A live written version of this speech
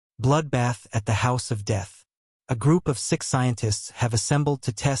Bloodbath at the House of Death. A group of 6 scientists have assembled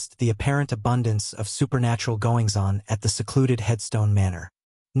to test the apparent abundance of supernatural goings-on at the secluded Headstone Manor.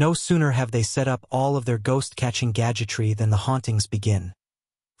 No sooner have they set up all of their ghost-catching gadgetry than the hauntings begin.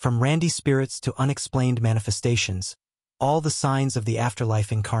 From randy spirits to unexplained manifestations, all the signs of the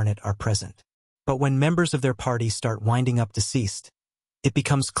afterlife incarnate are present. But when members of their party start winding up deceased, it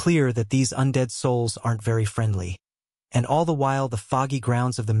becomes clear that these undead souls aren't very friendly. And all the while the foggy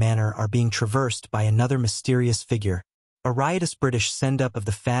grounds of the manor are being traversed by another mysterious figure, a riotous British send-up of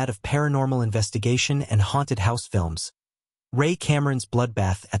the fad of paranormal investigation and haunted house films. Ray Cameron's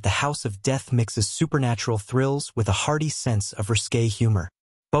Bloodbath at the House of Death mixes supernatural thrills with a hearty sense of risque humor,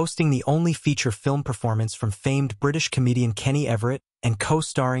 boasting the only feature film performance from famed British comedian Kenny Everett and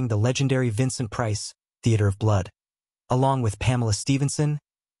co-starring the legendary Vincent Price, Theatre of Blood. Along with Pamela Stephenson,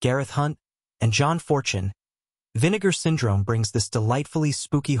 Gareth Hunt, and John Fortune, Vinegar Syndrome brings this delightfully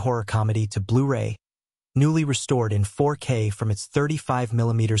spooky horror comedy to Blu-ray, newly restored in 4K from its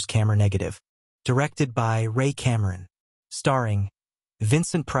 35mm camera negative. Directed by Ray Cameron. Starring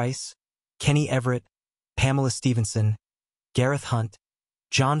Vincent Price, Kenny Everett, Pamela Stephenson, Gareth Hunt,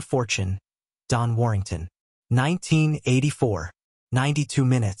 John Fortune, Don Warrington. 1984. 92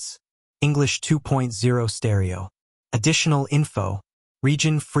 minutes. English 2.0 stereo. Additional info.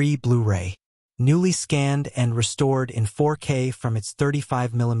 Region-free Blu-ray. Newly scanned and restored in 4K from its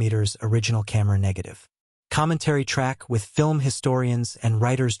 35mm original camera negative. Commentary track with film historians and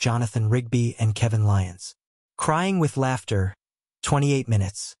writers Jonathan Rigby and Kevin Lyons. Crying with Laughter, 28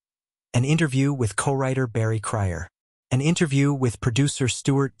 minutes. An interview with co-writer Barry Cryer. An interview with producer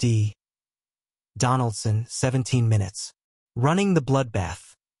Stuart D. Donaldson, 17 minutes. Running the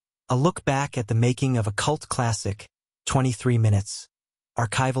Bloodbath. A look back at the making of a cult classic, 23 minutes.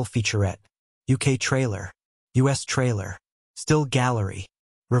 Archival featurette. UK trailer. US trailer. Still gallery.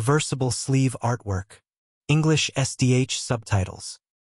 Reversible sleeve artwork. English SDH subtitles.